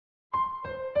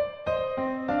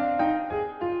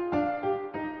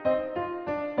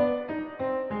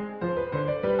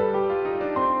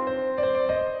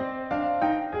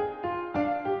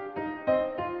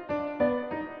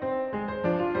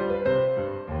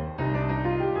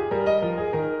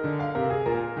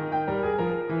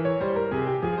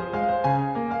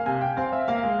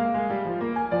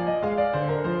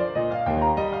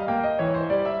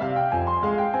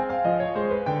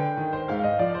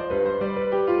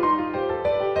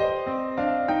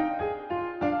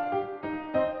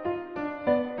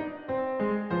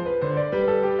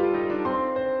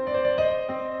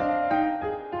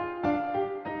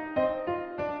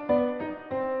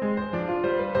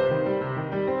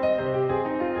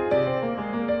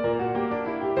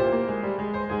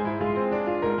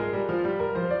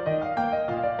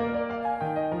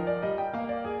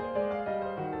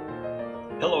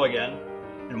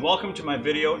Welcome to my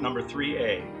video number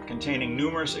 3A, containing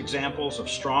numerous examples of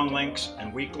strong links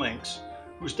and weak links,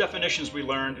 whose definitions we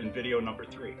learned in video number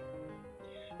 3.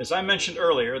 As I mentioned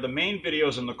earlier, the main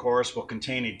videos in the course will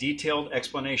contain a detailed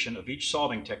explanation of each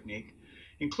solving technique,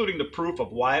 including the proof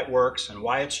of why it works and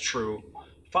why it's true,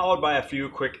 followed by a few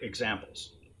quick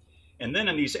examples. And then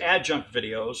in these adjunct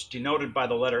videos, denoted by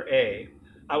the letter A,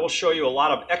 I will show you a lot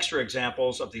of extra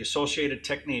examples of the associated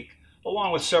technique,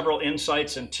 along with several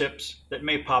insights and tips that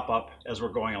may pop up as we're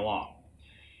going along.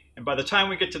 And by the time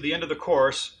we get to the end of the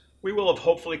course, we will have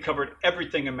hopefully covered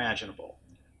everything imaginable.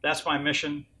 That's my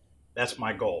mission, that's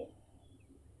my goal.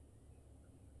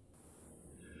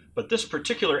 But this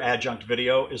particular adjunct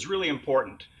video is really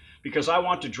important because I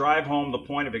want to drive home the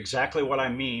point of exactly what I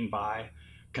mean by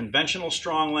conventional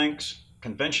strong links,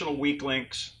 conventional weak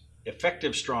links,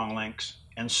 effective strong links,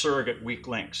 and surrogate weak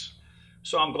links.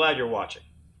 So I'm glad you're watching.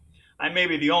 I may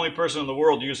be the only person in the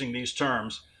world using these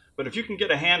terms, but if you can get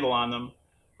a handle on them,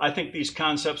 I think these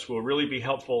concepts will really be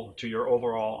helpful to your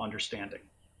overall understanding.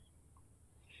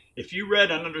 If you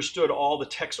read and understood all the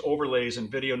text overlays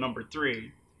in video number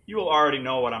 3, you will already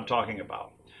know what I'm talking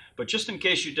about. But just in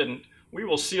case you didn't, we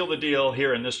will seal the deal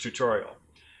here in this tutorial.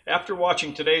 After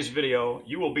watching today's video,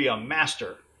 you will be a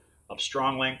master of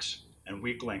strong links and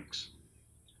weak links.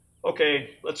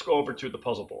 Okay, let's go over to the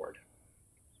puzzle board.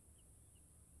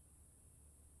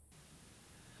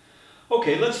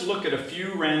 Okay, let's look at a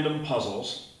few random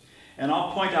puzzles, and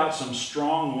I'll point out some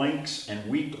strong links and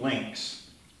weak links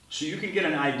so you can get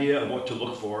an idea of what to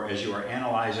look for as you are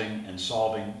analyzing and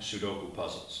solving Sudoku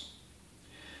puzzles.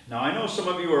 Now, I know some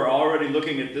of you are already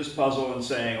looking at this puzzle and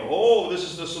saying, oh, this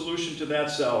is the solution to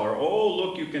that cell, or oh,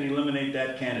 look, you can eliminate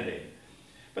that candidate.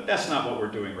 But that's not what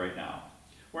we're doing right now.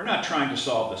 We're not trying to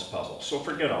solve this puzzle, so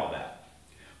forget all that.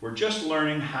 We're just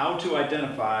learning how to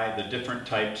identify the different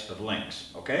types of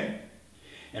links, okay?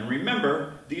 And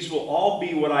remember, these will all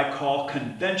be what I call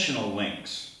conventional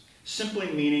links,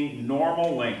 simply meaning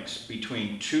normal links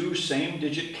between two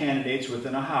same-digit candidates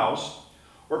within a house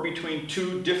or between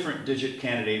two different digit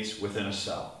candidates within a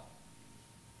cell.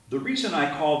 The reason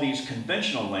I call these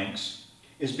conventional links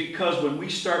is because when we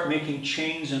start making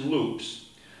chains and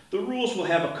loops, the rules will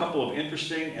have a couple of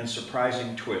interesting and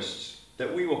surprising twists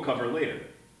that we will cover later.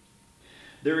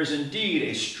 There is indeed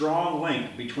a strong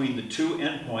link between the two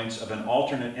endpoints of an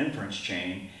alternate inference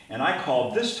chain, and I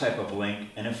call this type of link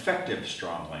an effective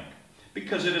strong link,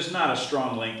 because it is not a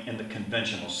strong link in the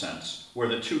conventional sense, where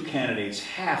the two candidates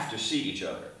have to see each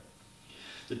other.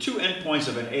 The two endpoints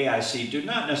of an AIC do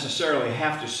not necessarily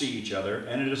have to see each other,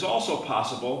 and it is also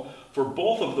possible for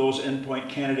both of those endpoint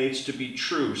candidates to be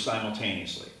true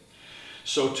simultaneously.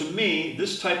 So to me,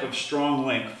 this type of strong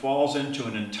link falls into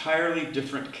an entirely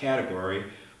different category,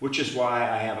 which is why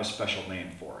I have a special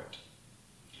name for it.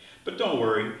 But don't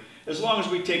worry, as long as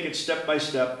we take it step by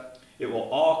step, it will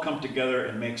all come together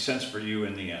and make sense for you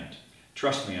in the end.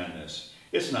 Trust me on this.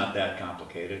 It's not that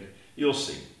complicated. You'll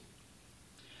see.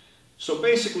 So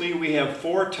basically, we have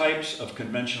 4 types of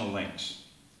conventional links.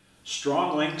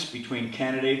 Strong links between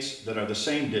candidates that are the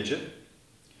same digit,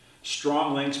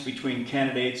 strong links between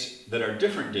candidates that are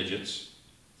different digits,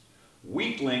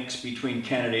 weak links between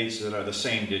candidates that are the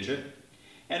same digit,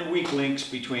 and weak links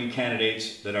between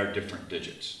candidates that are different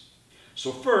digits.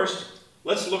 So first,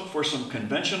 let's look for some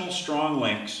conventional strong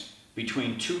links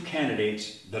between two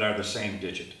candidates that are the same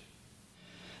digit.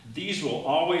 These will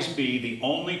always be the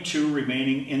only 2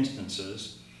 remaining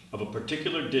instances of a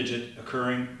particular digit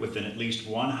occurring within at least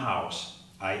one house,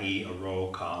 i.e. a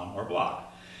row, column, or block.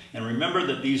 And remember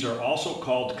that these are also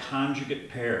called conjugate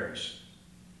pairs.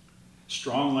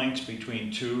 Strong links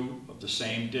between 2 of the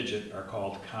same digit are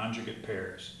called conjugate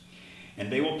pairs.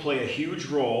 And they will play a huge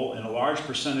role in a large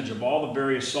percentage of all the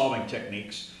various solving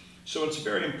techniques, so it's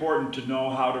very important to know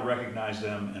how to recognize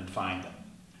them and find them.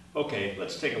 Okay,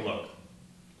 let's take a look.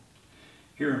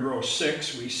 Here in row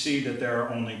 6, we see that there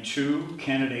are only 2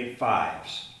 candidate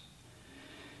 5s.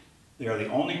 They are the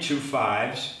only 2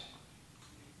 5s.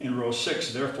 In row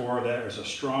 6, therefore, there is a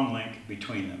strong link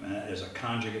between them, and that is a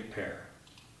conjugate pair.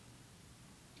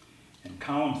 In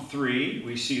column 3,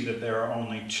 we see that there are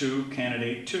only 2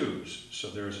 candidate 2s,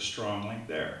 so there is a strong link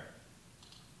there.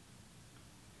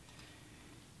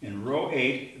 In row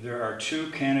 8, there are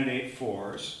 2 candidate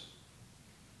 4s,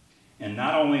 and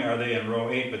not only are they in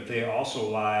row 8, but they also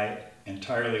lie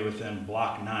entirely within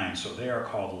block 9, so they are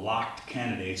called locked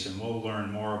candidates, and we'll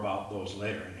learn more about those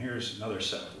later. And here's another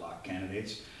set of locked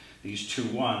candidates. These 2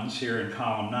 1s here in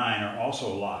column 9 are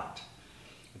also locked.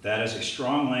 But that is a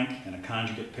strong link and a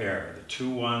conjugate pair. The 2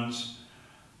 1s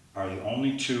are the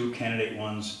only 2 candidate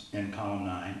 1s in column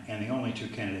 9 and the only 2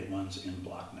 candidate 1s in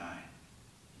block 9.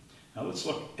 Now let's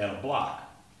look at a block.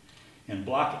 In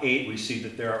block 8, we see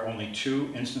that there are only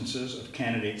 2 instances of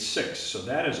candidate 6. So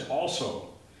that is also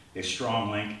a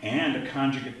strong link and a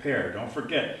conjugate pair. Don't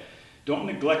forget, don't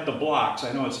neglect the blocks.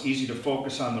 I know it's easy to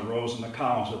focus on the rows and the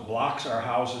columns, but blocks are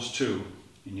houses too,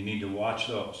 and you need to watch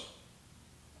those.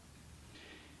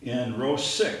 In row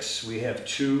 6, we have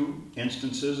 2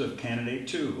 instances of candidate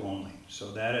 2 only.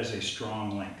 So that is a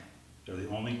strong link. They're the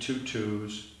only 2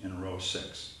 2s in row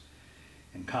 6.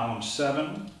 In column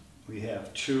 7, we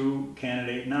have 2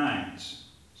 candidate 9s.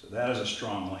 So that is a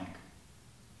strong link.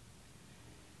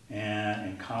 And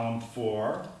in column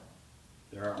 4,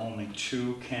 there are only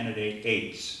 2 candidate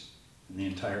 8s in the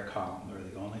entire column. There are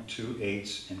the only 2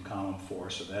 8s in column 4.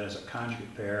 So that is a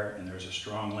conjugate pair, and there's a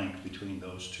strong link between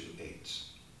those 2 8s.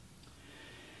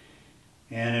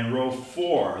 And in row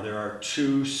 4, there are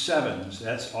 2 7s.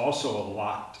 That's also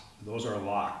locked. Those are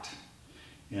locked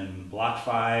in block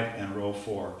 5 and row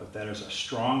 4. But that is a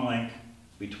strong link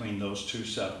between those 2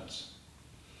 7s.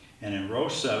 And in row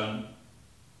 7,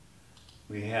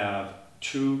 we have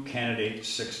 2 candidate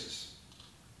 6s.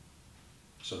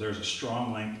 So there's a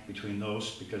strong link between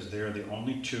those because they're the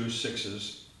only 2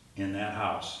 6s in that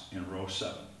house in row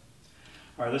 7.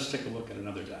 All right, let's take a look at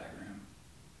another diagram.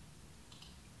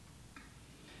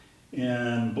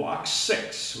 In block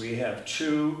 6, we have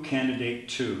 2 candidate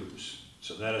 2s.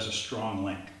 So that is a strong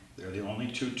link. They're the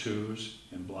only 2 2s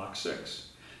in block 6.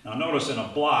 Now notice in a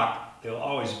block, they'll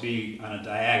always be on a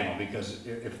diagonal because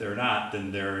if they're not,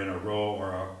 then they're in a row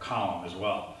or a column as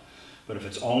well. But if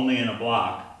it's only in a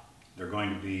block, they're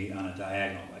going to be on a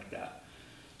diagonal like that.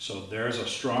 So there's a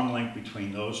strong link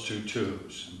between those 2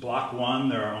 2s. In block 1,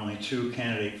 there are only 2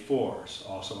 candidate 4s,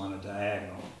 also on a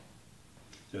diagonal.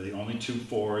 They're the only 2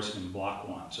 4s in block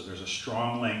 1. So there's a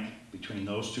strong link between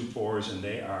those 2 4s, and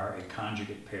they are a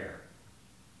conjugate pair.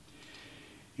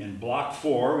 In block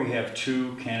 4, we have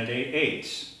 2 candidate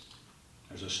 8s.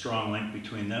 There's a strong link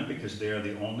between them because they are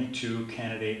the only 2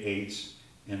 candidate 8s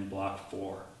in block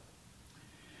 4.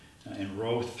 In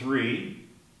row 3,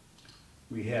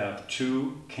 we have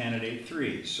 2 candidate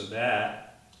 3s. So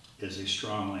that is a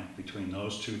strong link between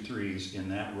those 2 3s in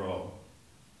that row.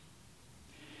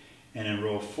 And in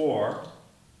row 4,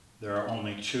 there are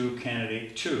only 2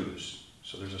 candidate 2s.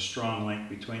 So there's a strong link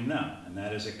between them, and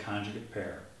that is a conjugate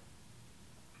pair.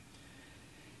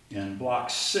 In block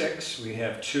 6, we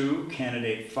have 2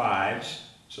 candidate 5s.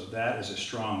 So that is a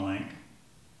strong link.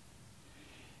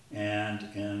 And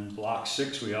in block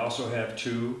 6, we also have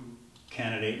 2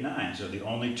 candidate 9s. They're the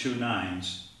only 2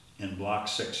 9s in block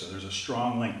 6. So there's a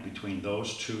strong link between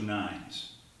those 2 9s.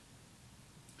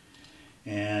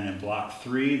 And in block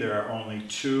 3, there are only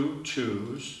 2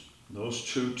 2s. Those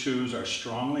 2 2s are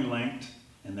strongly linked,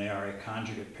 and they are a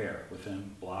conjugate pair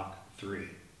within block 3.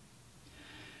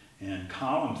 In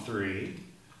column 3,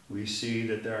 we see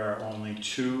that there are only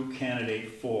 2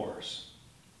 candidate 4s.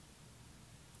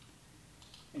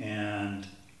 And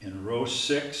in row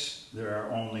 6, there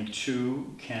are only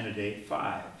 2 candidate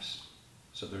 5s.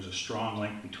 So there's a strong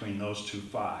link between those 2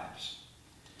 5s.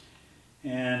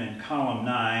 And in column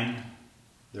 9,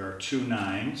 there are 2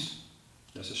 9s.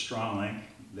 That's a strong link.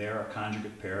 They're a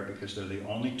conjugate pair because they're the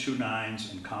only 2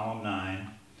 9s in column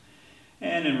 9.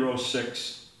 And in row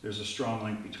 6, there's a strong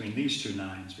link between these 2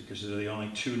 9s because they're the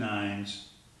only 2 9s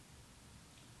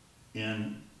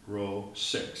in row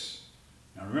 6.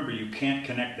 Now remember, you can't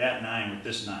connect that 9 with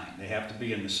this 9. They have to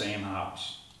be in the same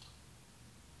house.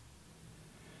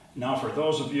 Now for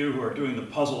those of you who are doing the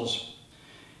puzzles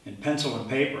in pencil and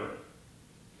paper,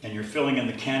 and you're filling in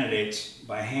the candidates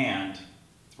by hand,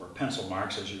 or pencil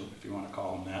marks, if you want to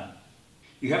call them that,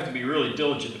 you have to be really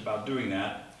diligent about doing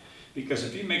that, because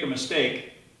if you make a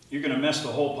mistake, you're going to mess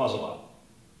the whole puzzle up.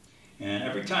 And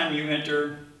every time you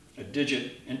enter a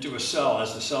digit into a cell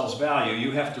as the cell's value,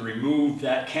 you have to remove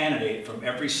that candidate from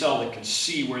every cell that can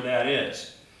see where that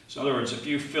is. So in other words, if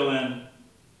you fill in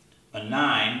a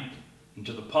 9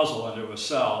 into the puzzle into a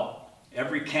cell,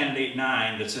 every candidate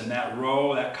 9 that's in that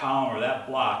row, that column, or that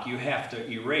block, you have to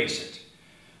erase it.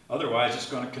 Otherwise, it's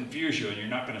going to confuse you and you're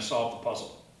not going to solve the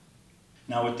puzzle.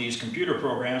 Now with these computer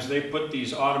programs, they put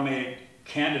these automated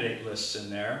candidate lists in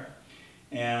there.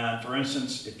 And for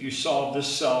instance, if you solve this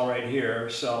cell right here,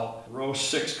 cell row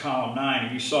 6, column 9,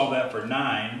 if you solve that for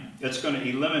 9, it's going to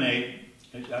eliminate,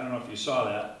 I don't know if you saw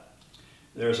that,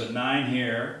 there's a 9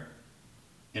 here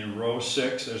in row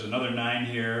 6, there's another 9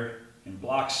 here in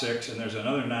block 6, and there's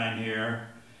another 9 here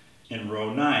in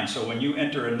row 9. So when you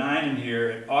enter a 9 in here,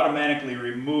 it automatically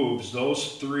removes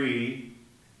those 3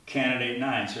 candidate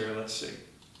 9s. Here, let's see.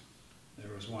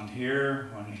 There was one here,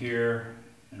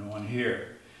 and one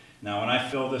here. Now when I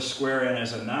fill this square in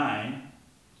as a 9,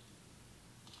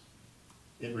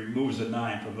 it removes the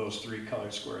 9 from those 3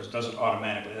 colored squares. It does it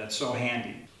automatically. That's so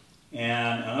handy.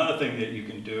 And another thing that you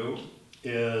can do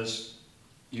is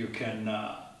you can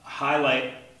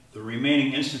highlight the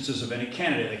remaining instances of any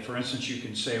candidate. Like for instance, you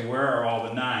can say, where are all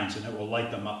the 9s? And it will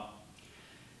light them up.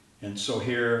 And so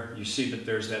here you see that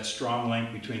there's that strong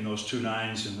link between those 2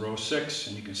 9s in row 6,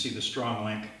 and you can see the strong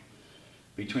link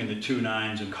between the 2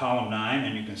 9s in column 9,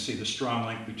 and you can see the strong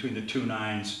link between the 2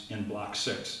 9s in block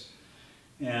 6.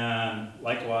 And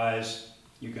likewise,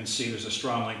 you can see there's a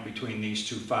strong link between these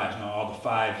 2 5s. Now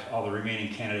all the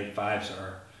remaining candidate 5s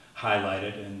are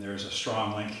highlighted, and there's a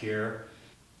strong link here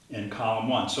in column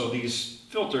 1. So these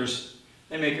filters,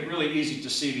 they make it really easy to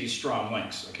see these strong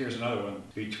links. Like here's another one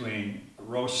between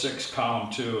row 6,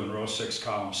 column 2, and row 6,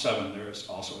 column 7. There is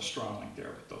also a strong link there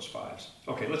with those 5s.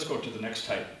 Okay, let's go to the next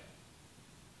type.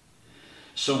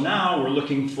 So now we're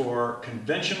looking for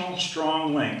conventional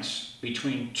strong links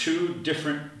between 2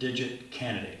 different digit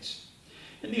candidates.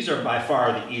 And these are by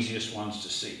far the easiest ones to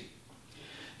see.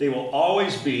 They will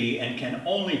always be and can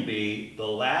only be the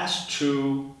last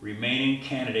 2 remaining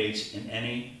candidates in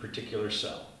any particular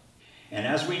cell. And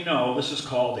as we know, this is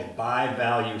called a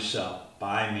bi-value cell,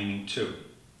 bi meaning 2.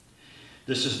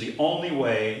 This is the only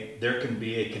way there can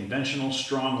be a conventional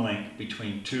strong link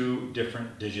between 2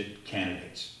 different digit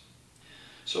candidates.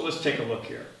 So let's take a look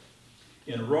here.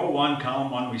 In row 1,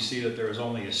 column 1, we see that there is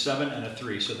only a 7 and a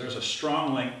 3, so there's a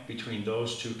strong link between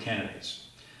those 2 candidates.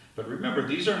 But remember,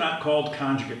 these are not called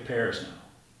conjugate pairs now.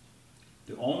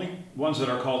 The only ones that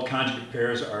are called conjugate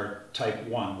pairs are type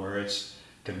 1, where it's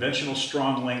conventional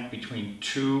strong link between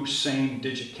 2 same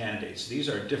digit candidates. These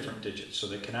are different digits, so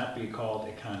they cannot be called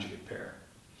a conjugate pair.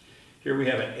 Here we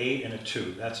have an 8 and a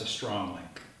 2. That's a strong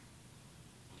link.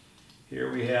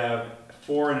 Here we have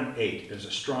 4 and an 8. There's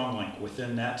a strong link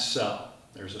within that cell.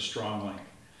 There's a strong link.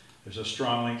 There's a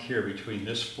strong link here between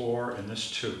this 4 and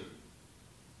this 2.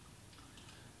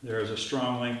 There is a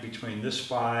strong link between this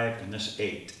 5 and this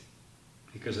 8,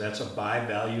 because that's a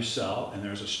bi-value cell, and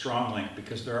there's a strong link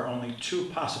because there are only 2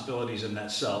 possibilities in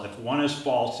that cell. If one is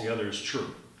false, the other is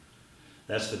true.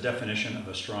 That's the definition of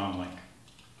a strong link.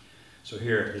 So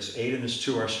here, this 8 and this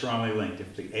 2 are strongly linked.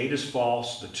 If the 8 is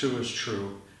false, the 2 is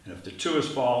true. And if the 2 is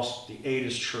false, the 8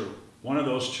 is true. One of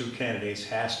those 2 candidates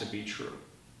has to be true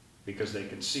because they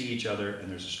can see each other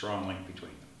and there's a strong link between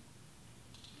them.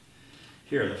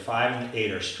 Here, the 5 and the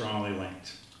 8 are strongly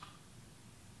linked.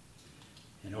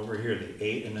 And over here, the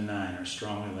 8 and the 9 are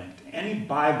strongly linked. Any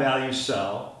bi-value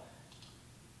cell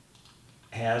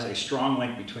has a strong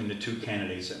link between the 2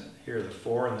 candidates in it. Here, the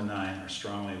 4 and the 9 are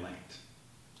strongly linked.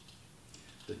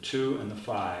 The 2 and the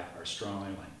 5 are strongly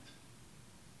linked.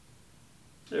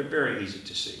 They're very easy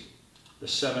to see. The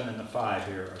 7 and the 5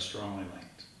 here are strongly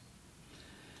linked.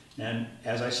 And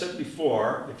as I said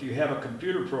before, if you have a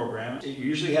computer program, it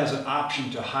usually has an option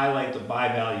to highlight the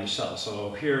bi-value cell.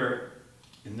 So here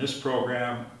in this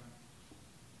program,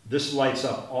 this lights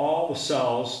up all the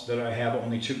cells that I have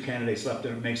only 2 candidates left,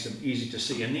 and it makes them easy to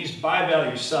see. And these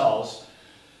bi-value cells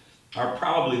are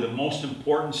probably the most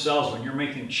important cells when you're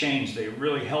making change. They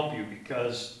really help you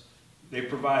because they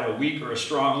provide a weak or a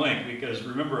strong link, because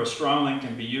remember, a strong link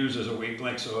can be used as a weak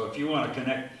link. So if you want to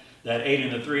connect that 8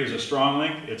 and the 3 as a strong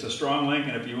link, it's a strong link,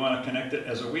 and if you want to connect it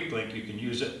as a weak link, you can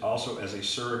use it also as a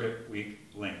surrogate weak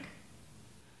link.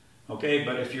 Okay,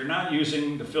 but if you're not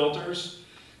using the filters,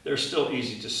 they're still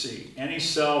easy to see. Any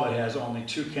cell that has only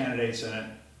 2 candidates in it,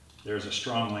 there's a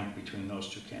strong link between those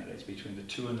 2 candidates, between the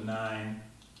 2 and the 9,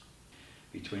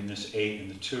 between this 8 and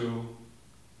the 2.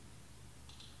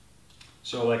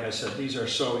 So like I said, these are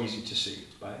so easy to see.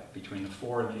 Between the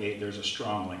 4 and the 8, there's a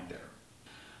strong link there.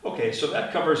 Okay, so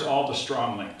that covers all the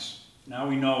strong links. Now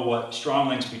we know what strong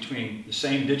links between the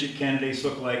same digit candidates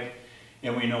look like,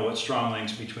 and we know what strong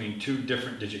links between 2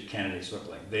 different digit candidates look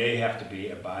like. They have to be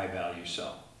a bi-value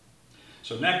cell.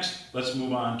 So next, let's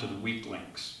move on to the weak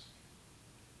links.